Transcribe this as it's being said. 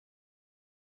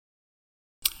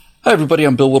Hi, everybody.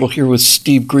 I'm Bill Whittle here with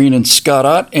Steve Green and Scott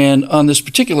Ott. And on this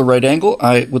particular right angle,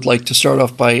 I would like to start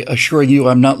off by assuring you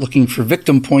I'm not looking for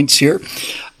victim points here.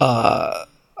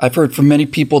 I've heard from many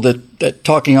people that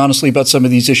talking honestly about some of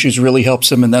these issues really helps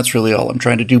them, and that's really all I'm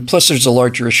trying to do. Plus, there's a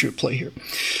larger issue at play here.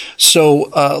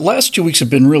 So last 2 weeks have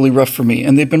been really rough for me,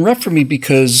 and they've been rough for me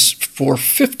because for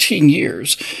 15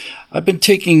 years, I've been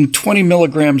taking 20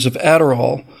 milligrams of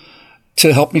Adderall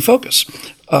to help me focus.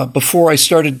 Before I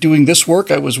started doing this work,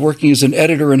 I was working as an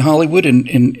editor in Hollywood in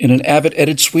an Avid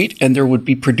edit suite, and there would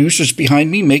be producers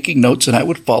behind me making notes, and I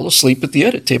would fall asleep at the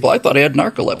edit table. I thought I had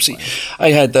narcolepsy.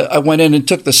 I went in and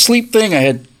took the sleep thing. I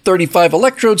had 35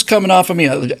 electrodes coming off of me.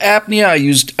 I had apnea. I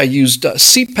used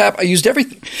CPAP. I used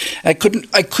everything. I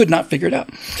could not figure it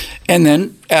out. And then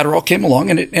Adderall came along,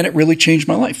 and it really changed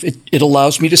my life. It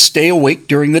allows me to stay awake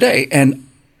during the day, and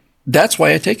that's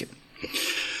why I take it.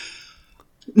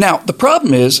 Now, the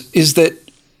problem is that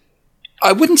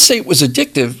I wouldn't say it was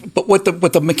addictive, but what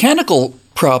the mechanical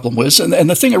problem was, and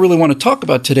the thing I really want to talk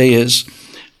about today is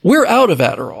we're out of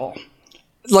Adderall.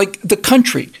 Like the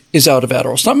country is out of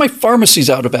Adderall. It's not my pharmacy's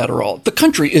out of Adderall. The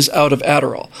country is out of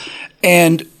Adderall.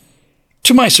 And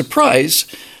to my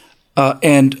surprise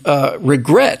and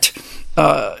regret,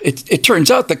 it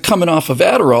turns out that coming off of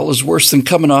Adderall is worse than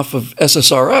coming off of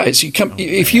SSRIs.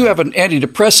 If you have an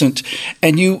antidepressant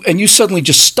and you suddenly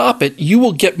just stop it, you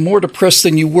will get more depressed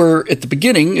than you were at the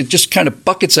beginning. It just kind of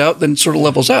buckets out, then sort of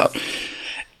levels out.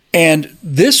 And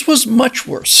this was much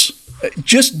worse.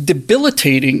 Just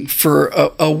debilitating for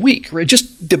a week, right?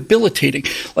 Just debilitating.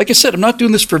 Like I said, I'm not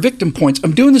doing this for victim points.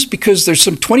 I'm doing this because there's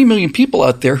some 20 million people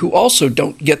out there who also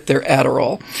don't get their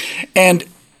Adderall.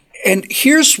 And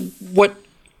here's what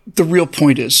the real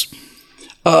point is.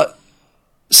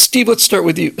 Steve, let's start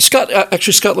with you. Scott,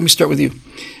 let me start with you.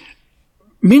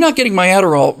 Me not getting my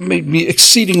Adderall made me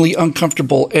exceedingly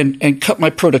uncomfortable and cut my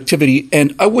productivity.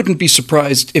 And I wouldn't be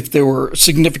surprised if there were a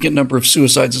significant number of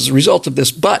suicides as a result of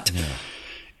this. But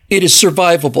it is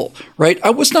survivable, right? I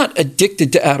was not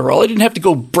addicted to Adderall. I didn't have to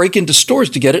go break into stores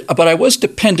to get it, but I was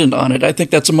dependent on it. I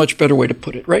think that's a much better way to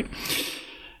put it, right?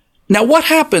 Now, what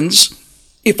happens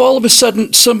if all of a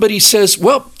sudden somebody says,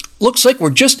 well, looks like we're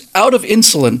just out of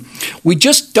insulin. We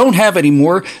just don't have any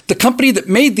more. The company that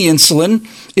made the insulin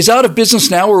is out of business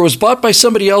now or was bought by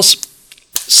somebody else.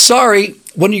 Sorry,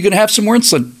 when are you going to have some more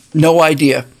insulin? No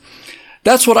idea.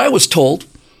 That's what I was told.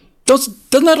 Doesn't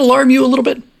that alarm you a little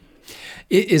bit?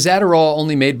 Is Adderall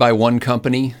only made by one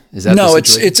company? Is that no?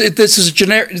 This is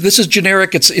generic. This is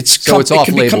generic. It's off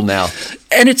label now,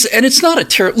 and it's not a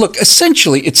terrible look.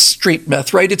 Essentially, it's street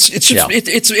meth, right?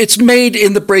 It's made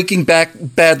in the Breaking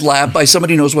Bad lab by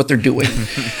somebody who knows what they're doing.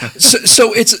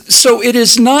 so it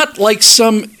is not like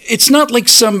some. It's not like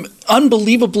some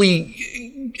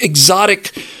unbelievably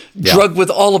exotic drug with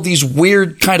all of these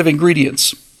weird kind of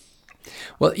ingredients.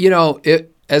 Well,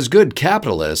 as good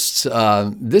capitalists,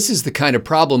 this is the kind of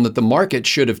problem that the market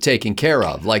should have taken care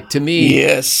of. Like, to me,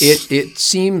 yes. It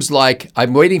seems like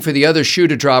I'm waiting for the other shoe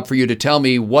to drop for you to tell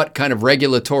me what kind of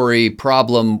regulatory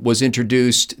problem was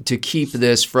introduced to keep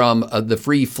this from the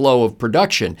free flow of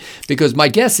production. Because my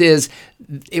guess is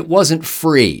it wasn't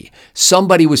free.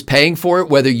 Somebody was paying for it,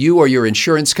 whether you or your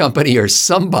insurance company or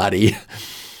somebody.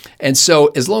 And so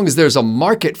as long as there's a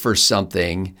market for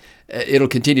something, it'll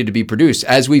continue to be produced.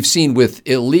 As we've seen with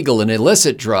illegal and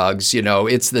illicit drugs,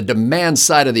 it's the demand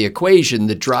side of the equation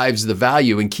that drives the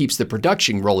value and keeps the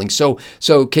production rolling. So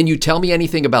can you tell me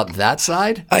anything about that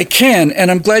side? I can,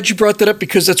 and I'm glad you brought that up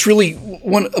because that's really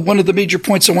one of the major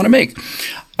points I want to make.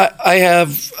 I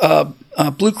have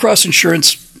Blue Cross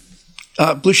insurance,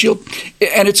 Blue Shield,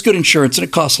 and it's good insurance, and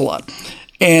it costs a lot.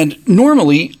 And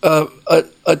normally, a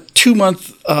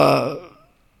 2-month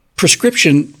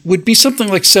prescription would be something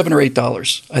like $7 or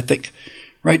 $8, I think,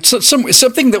 right? So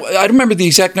something that I don't remember the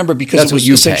exact number because that's it was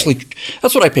essentially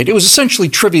that's what I paid. It was essentially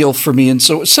trivial for me, and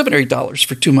so it was $7 or $8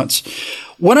 for 2 months.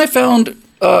 When I found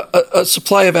a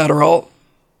supply of Adderall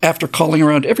after calling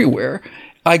around everywhere,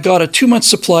 I got a 2-month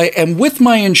supply, and with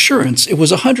my insurance, it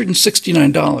was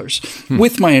 $169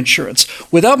 with my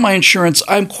insurance. Without my insurance,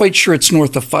 I'm quite sure it's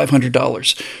north of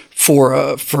 $500 for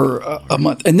a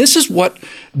month. And this is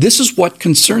what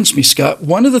concerns me, Scott.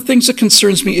 One of the things that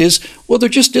concerns me is, well, there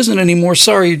just isn't any more.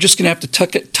 Sorry, you're just going to have to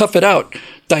tough it out,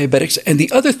 diabetics. And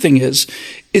the other thing is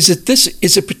that this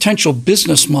is a potential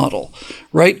business model,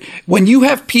 right? When you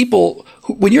have people,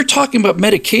 when you're talking about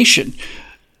medication,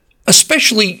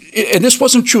 especially, and this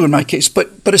wasn't true in my case,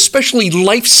 but especially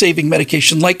life-saving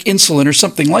medication like insulin or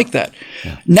something like that.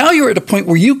 Yeah. Now you're at a point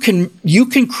where you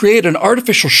can create an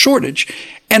artificial shortage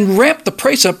and ramp the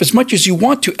price up as much as you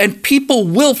want to, and people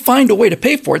will find a way to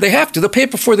pay for it. They have to. They'll pay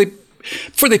it before they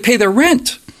pay their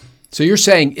rent. So you're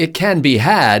saying it can be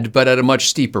had, but at a much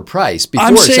steeper price. Before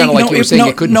I'm it saying, sounded like you were saying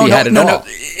it couldn't be had at all.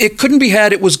 It couldn't be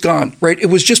had. It was gone, right? It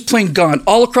was just plain gone.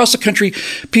 All across the country,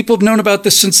 people have known about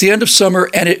this since the end of summer,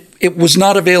 and it was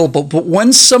not available. But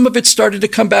when some of it started to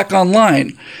come back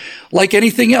online, like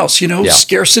anything else,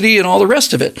 scarcity and all the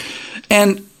rest of it.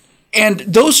 And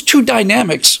those two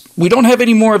dynamics, we don't have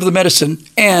any more of the medicine.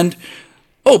 And,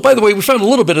 oh, by the way, we found a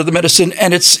little bit of the medicine,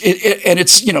 and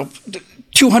it's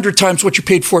 200 times what you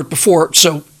paid for it before.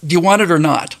 So do you want it or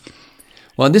not?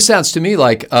 Well, and this sounds to me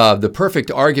like the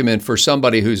perfect argument for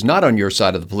somebody who's not on your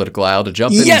side of the political aisle to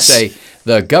jump in and say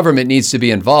the government needs to be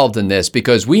involved in this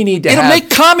because we need to It'll make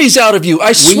commies out of you.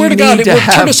 I swear to God, it will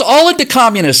turn us all into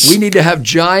communists. We need to have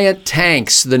giant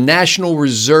tanks. The National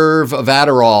Reserve of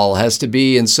Adderall has to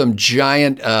be in some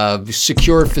giant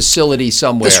secure facility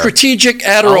somewhere. The Strategic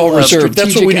Adderall Reserve.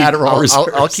 That's what we need.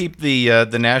 I'll keep the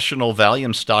National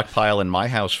Valium stockpile in my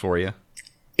house for you.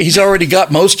 He's already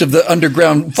got most of the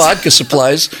underground vodka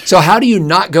supplies. So how do you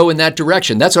not go in that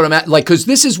direction? That's what I'm at. Like, because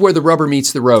this is where the rubber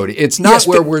meets the road. It's not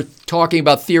where we're talking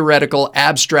about theoretical,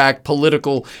 abstract,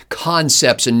 political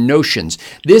concepts and notions.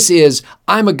 This is,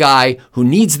 I'm a guy who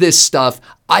needs this stuff.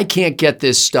 I can't get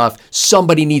this stuff.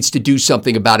 Somebody needs to do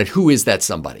something about it. Who is that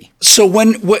somebody? So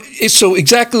so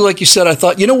exactly like you said, I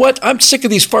thought, you know what? I'm sick of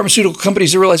these pharmaceutical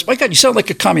companies that realize, my God, you sound like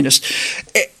a communist.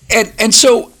 And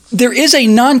so there is a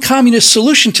non-communist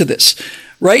solution to this,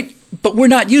 right? But we're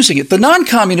not using it. The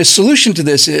non-communist solution to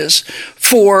this is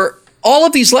for all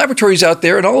of these laboratories out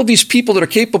there and all of these people that are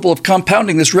capable of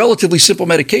compounding this relatively simple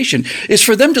medication is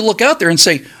for them to look out there and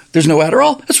say, there's no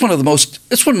Adderall. That's one of the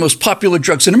most popular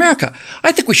drugs in America.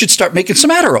 I think we should start making some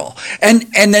Adderall. And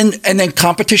then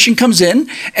competition comes in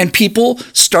and people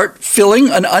start filling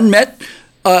an unmet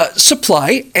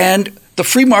supply, and the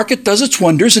free market does its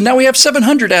wonders, and now we have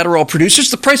 700 Adderall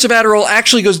producers. The price of Adderall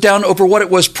actually goes down over what it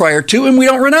was prior to, and we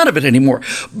don't run out of it anymore.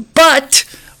 But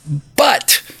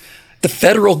the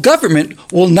federal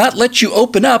government will not let you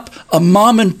open up a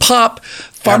mom and pop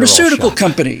pharmaceutical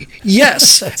company.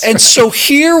 Yes. And right. So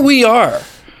here we are,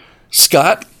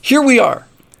 Scott. Here we are.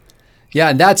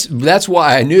 Yeah, and that's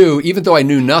why I knew, even though I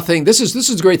knew nothing, this is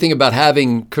the great thing about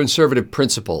having conservative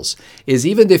principles, is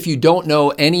even if you don't know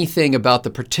anything about the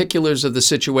particulars of the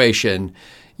situation,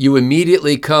 you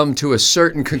immediately come to a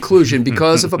certain conclusion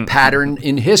because of a pattern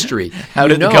in history. How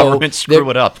did the government screw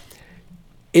it up?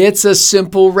 It's a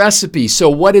simple recipe. So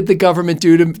what did the government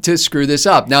do to screw this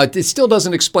up? Now, it still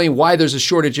doesn't explain why there's a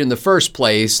shortage in the first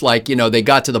place. Like, they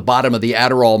got to the bottom of the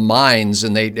Adderall mines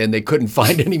and they couldn't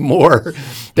find any more.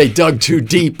 They dug too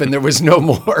deep and there was no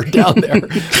more down there.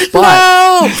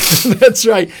 But, no! That's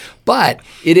right. But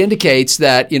it indicates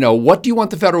that, what do you want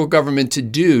the federal government to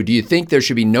do? Do you think there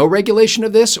should be no regulation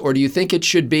of this, or do you think it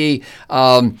should be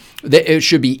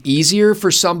easier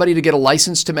for somebody to get a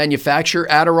license to manufacture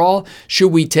Adderall?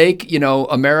 Should we take,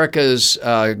 America's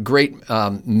great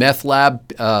meth lab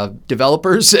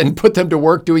developers and put them to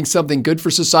work doing something good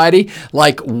for society,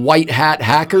 like white hat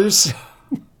hackers?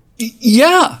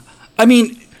 Yeah. I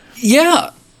mean,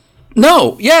 yeah.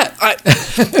 No. Yeah.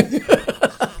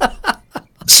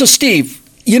 So, Steve,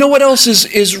 you know what else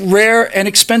is rare and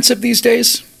expensive these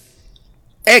days?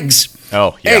 Eggs.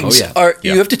 Oh, yeah. Eggs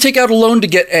you have to take out a loan to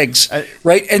get eggs,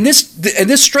 right? And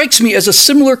this strikes me as a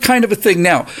similar kind of a thing.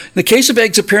 Now, in the case of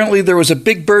eggs, apparently there was a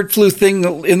big bird flu thing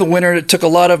in the winter. It took a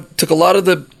lot of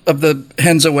the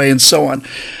hens away and so on.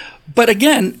 But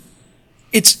again,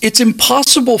 it's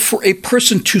impossible for a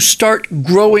person to start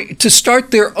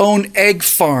their own egg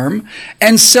farm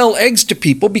and sell eggs to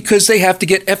people because they have to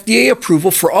get FDA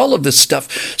approval for all of this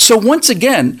stuff. So once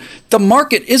again, the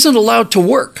market isn't allowed to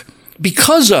work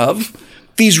because of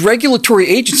these regulatory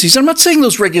agencies. I'm not saying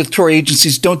those regulatory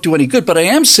agencies don't do any good, but I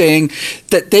am saying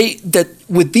that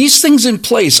with these things in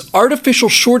place, artificial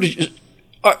shortages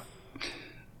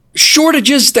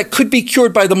that could be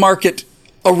cured by the market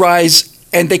arise,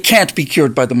 and they can't be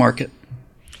cured by the market.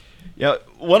 Yeah,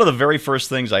 one of the very first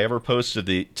things I ever posted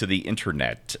to the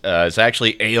internet is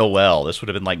actually AOL. This would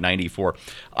have been like '94.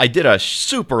 I did a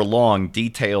super long,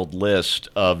 detailed list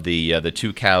of the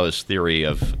two cows theory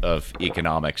of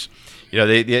economics.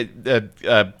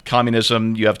 The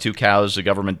communism, you have two cows, the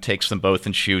government takes them both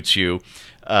and shoots you.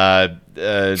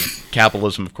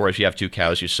 Capitalism, of course, you have two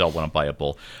cows, you sell one and buy a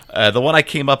bull. The one I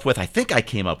came up with, I think I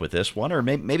came up with this one, or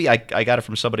maybe I got it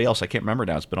from somebody else, I can't remember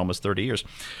now, it's been almost 30 years,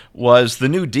 was the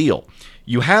New Deal.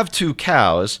 You have two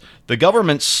cows, the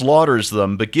government slaughters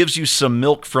them, but gives you some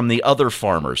milk from the other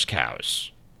farmers'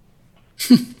 cows.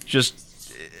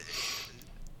 Just,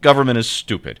 government is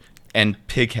stupid and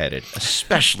pig-headed,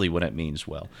 especially when it means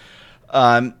well.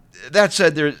 that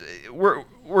said,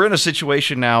 we're in a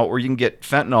situation now where you can get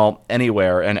fentanyl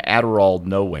anywhere and Adderall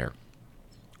nowhere.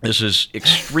 This is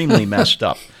extremely messed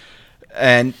up.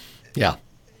 And yeah,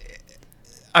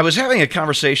 I was having a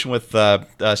conversation with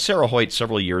Sarah Hoyt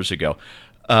several years ago.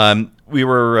 We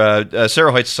were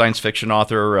Sarah Hoyt's a science fiction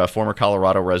author, former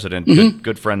Colorado resident,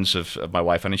 good friends of my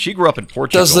wife, and she grew up in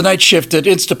Portugal. Does the night shift at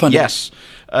Instapundit? Yes,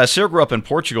 Sarah grew up in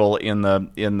Portugal in the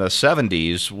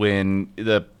 70s when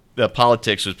the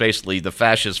politics was basically the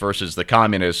fascists versus the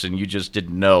communists, and you just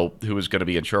didn't know who was going to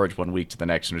be in charge one week to the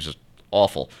next, and it was just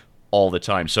awful all the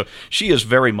time. So she is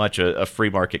very much a free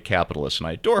market capitalist, and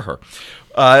I adore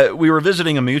her. We were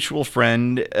visiting a mutual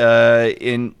friend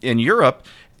in Europe,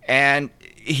 and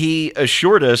he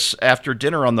assured us after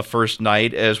dinner on the first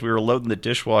night, as we were loading the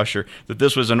dishwasher, that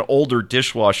this was an older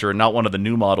dishwasher and not one of the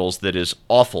new models that is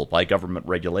awful by government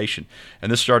regulation.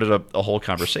 And this started a whole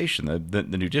conversation. The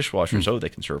new dishwashers, they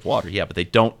conserve water. Yeah, but they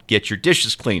don't get your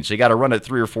dishes clean. So you got to run it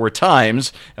 3 or 4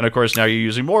 times. And, of course, now you're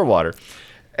using more water.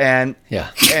 And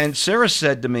Sarah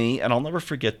said to me, and I'll never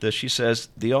forget this, she says,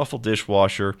 the awful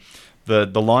dishwasher, the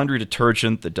laundry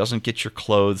detergent that doesn't get your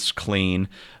clothes clean,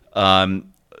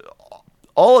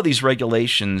 all of these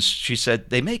regulations, she said,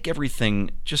 they make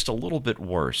everything just a little bit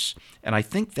worse. And I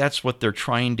think that's what they're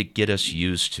trying to get us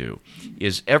used to,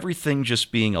 is everything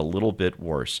just being a little bit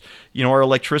worse. You know, our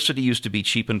electricity used to be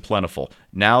cheap and plentiful.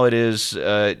 Now it is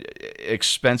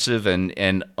expensive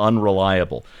and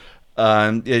unreliable.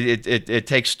 It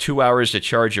takes 2 hours to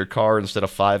charge your car instead of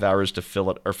 5 hours to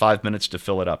fill it, or 5 minutes to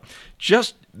fill it up.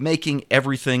 Just making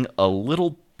everything a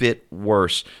little bit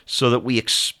worse so that we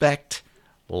expect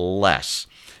less.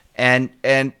 And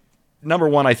number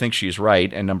one, I think she's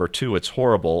right. And number two, it's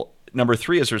horrible. Number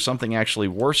three, is there something actually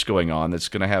worse going on that's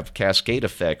going to have cascade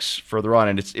effects further on?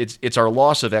 And it's our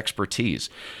loss of expertise.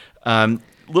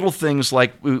 Little things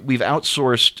like we've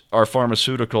outsourced our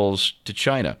pharmaceuticals to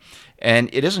China. And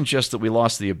it isn't just that we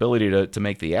lost the ability to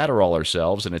make the Adderall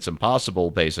ourselves, and it's impossible,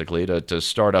 basically, to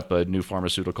start up a new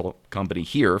pharmaceutical company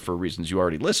here for reasons you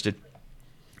already listed,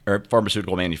 or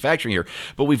pharmaceutical manufacturing here,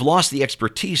 but we've lost the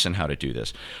expertise in how to do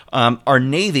this. Our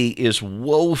Navy is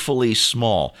woefully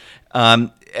small.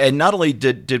 And not only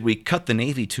did we cut the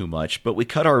Navy too much, but we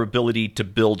cut our ability to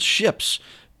build ships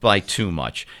by too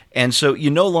much. And so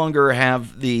you no longer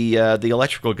have the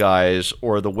electrical guys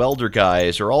or the welder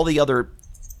guys or all the other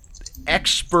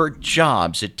expert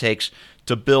jobs it takes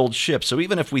to build ships. So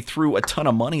even if we threw a ton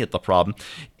of money at the problem,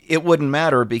 it wouldn't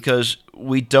matter because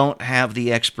we don't have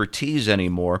the expertise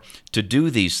anymore to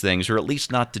do these things, or at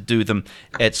least not to do them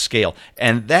at scale.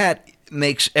 And that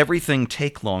makes everything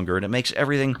take longer, and it makes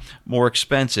everything more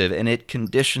expensive, and it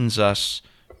conditions us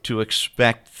to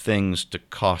expect things to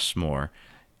cost more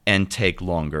and take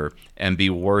longer and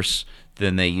be worse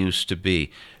than they used to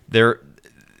be.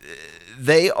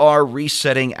 They are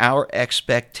resetting our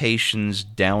expectations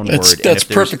downward. That's and if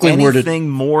perfectly there's worded. anything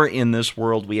more in this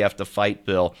world we have to fight,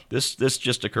 Bill, this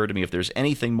just occurred to me. If there's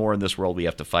anything more in this world we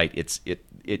have to fight, it's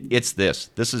this.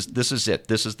 This is it.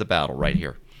 This is the battle right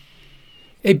here.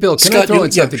 Hey, Bill, can Scott, I throw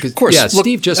in something? of course. Yeah, Look,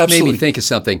 Steve just absolutely. made me think of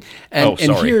something. And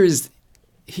sorry. here's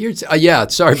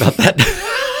sorry about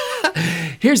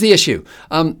that. Here's the issue.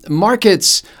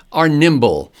 Markets are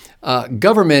nimble.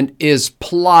 Government is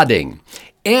plodding.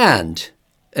 And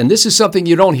this is something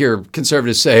you don't hear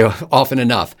conservatives say often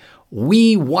enough,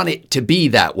 we want it to be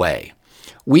that way.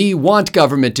 We want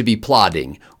government to be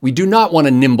plodding. We do not want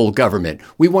a nimble government.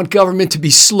 We want government to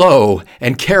be slow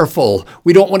and careful.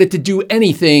 We don't want it to do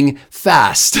anything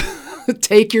fast.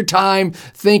 Take your time,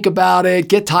 think about it,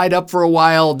 get tied up for a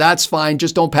while. That's fine.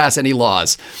 Just don't pass any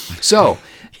laws.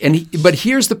 But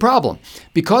here's the problem.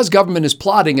 Because government is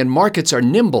plodding and markets are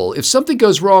nimble, if something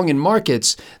goes wrong in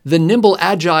markets, the nimble,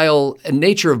 agile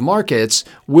nature of markets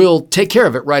will take care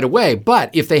of it right away.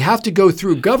 But if they have to go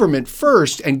through government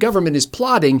first and government is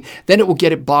plodding, then it will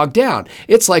get it bogged down.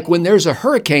 It's like when there's a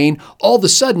hurricane, all of a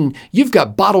sudden you've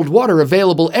got bottled water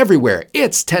available everywhere.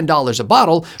 It's $10 a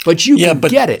bottle, but you can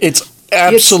get it. It's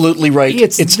absolutely right.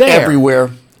 It's there. everywhere.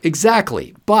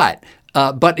 Exactly. But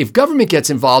if government gets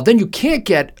involved, then you can't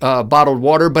get bottled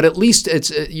water, but at least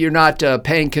you're not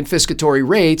paying confiscatory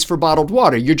rates for bottled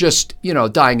water. You're just,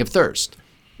 dying of thirst.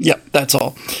 Yeah, that's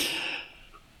all.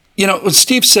 When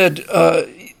Steve said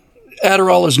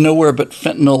Adderall is nowhere but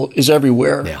fentanyl is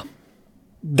everywhere. Yeah.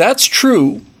 That's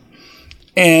true,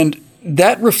 and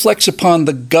that reflects upon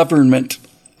the government.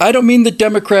 I don't mean the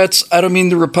Democrats. I don't mean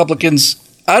the Republicans.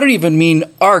 I don't even mean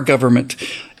our government.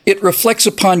 It reflects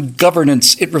upon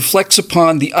governance. It reflects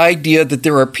upon the idea that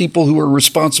there are people who are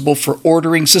responsible for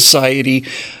ordering society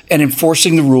and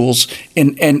enforcing the rules.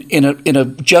 And in a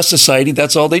just society,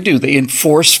 that's all they do. They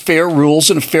enforce fair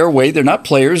rules in a fair way. They're not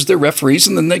players, they're referees,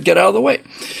 and then they get out of the way.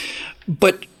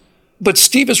 But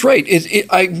Steve is right.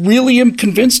 I really am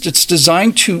convinced it's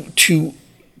designed to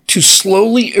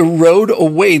slowly erode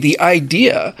away the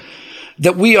idea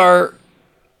that we have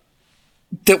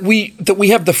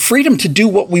the freedom to do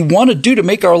what we want to do to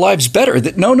make our lives better.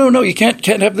 That no, you can't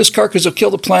have this car because it'll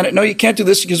kill the planet. No, you can't do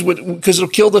this because it'll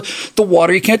kill the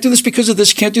water. You can't do this because of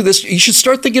this. You can't do this. You should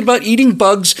start thinking about eating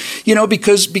bugs,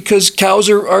 because cows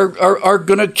are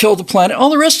going to kill the planet. All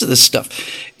the rest of this stuff.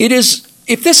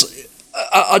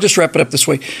 I'll just wrap it up this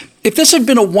way. If this had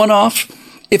been a one-off,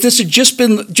 if this had just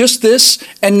been just this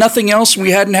and nothing else,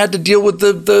 we hadn't had to deal with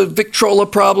the Victrola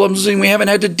problems, and we haven't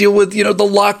had to deal with the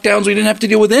lockdowns. We didn't have to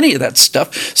deal with any of that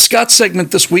stuff. Scott's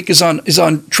segment this week is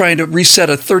on trying to reset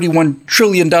a $31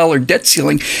 trillion debt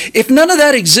ceiling. If none of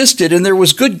that existed and there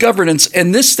was good governance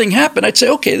and this thing happened, I'd say,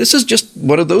 okay, this is just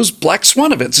one of those black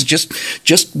swan events. It's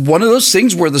just one of those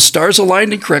things where the stars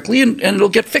aligned incorrectly and it'll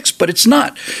get fixed, but it's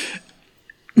not.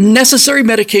 Necessary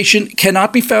medication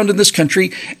cannot be found in this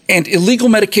country, and illegal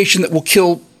medication that will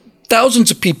kill thousands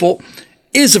of people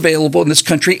is available in this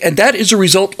country, and that is a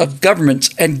result of governments,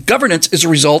 and governance is a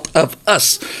result of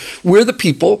us. We're the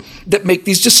people that make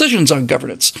these decisions on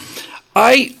governance.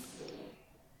 I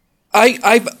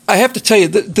have to tell you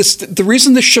that the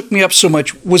reason this shook me up so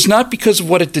much was not because of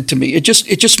what it did to me. It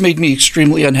just made me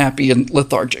extremely unhappy and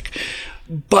lethargic.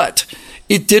 But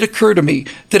it did occur to me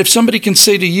that if somebody can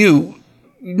say to you,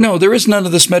 no, there is none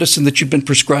of this medicine that you've been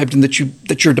prescribed and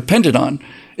that you're dependent on.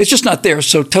 It's just not there.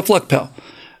 So tough luck, pal.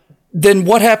 Then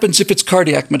what happens if it's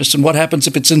cardiac medicine? What happens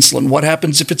if it's insulin? What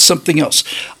happens if it's something else?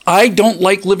 I don't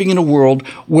like living in a world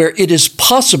where it is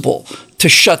possible to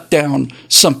shut down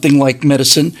something like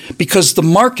medicine because the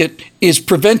market is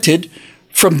prevented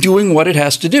from doing what it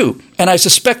has to do. And I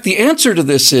suspect the answer to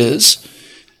this is,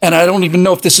 and I don't even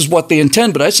know if this is what they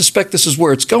intend, but I suspect this is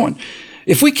where it's going.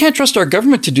 If we can't trust our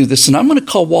government to do this, then I'm going to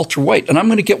call Walter White, and I'm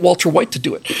going to get Walter White to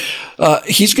do it.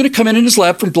 He's going to come in his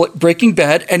lab from Breaking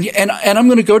Bad, and I'm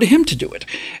going to go to him to do it,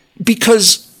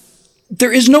 because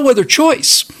there is no other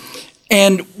choice.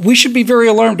 And we should be very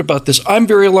alarmed about this. I'm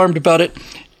very alarmed about it,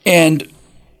 and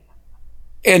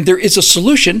there is a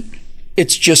solution.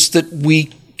 It's just that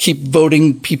we keep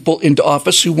voting people into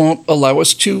office who won't allow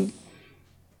us to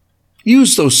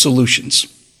use those solutions.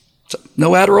 So,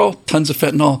 no Adderall, tons of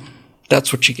fentanyl.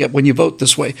 That's what you get when you vote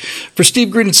this way. For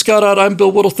Steve Green and Scott Ott, I'm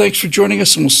Bill Whittle. Thanks for joining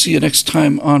us, and we'll see you next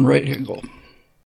time on Right Angle.